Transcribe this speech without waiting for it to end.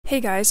Hey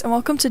guys, and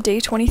welcome to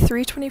day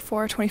 23,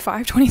 24,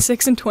 25,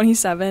 26, and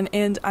 27,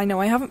 and I know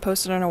I haven't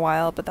posted in a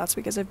while, but that's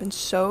because I've been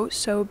so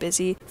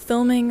busy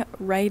filming,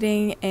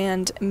 writing,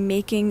 and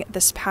making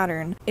this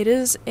pattern. It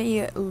is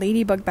a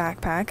ladybug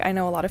backpack. I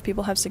know a lot of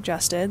people have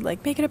suggested,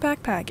 like, make it a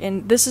backpack,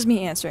 and this is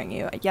me answering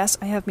you. Yes,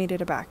 I have made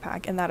it a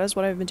backpack, and that is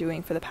what I've been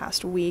doing for the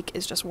past week,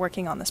 is just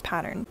working on this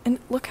pattern. And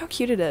look how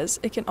cute it is.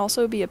 It can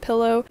also be a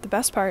pillow. The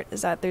best part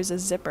is that there's a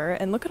zipper,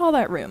 and look at all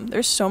that room.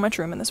 There's so much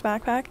room in this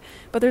backpack,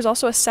 but there's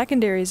also a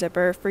secondary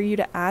zipper for you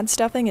to add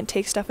stuffing and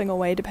take stuffing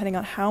away depending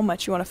on how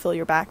much you want to fill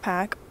your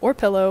backpack or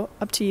pillow,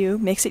 up to you.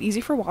 Makes it easy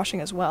for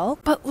washing as well.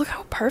 But look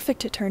how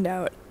perfect it turned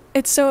out.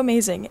 It's so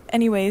amazing.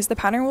 Anyways, the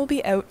pattern will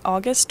be out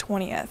August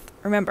 20th.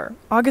 Remember,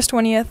 August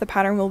 20th, the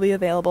pattern will be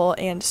available,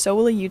 and so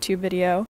will a YouTube video.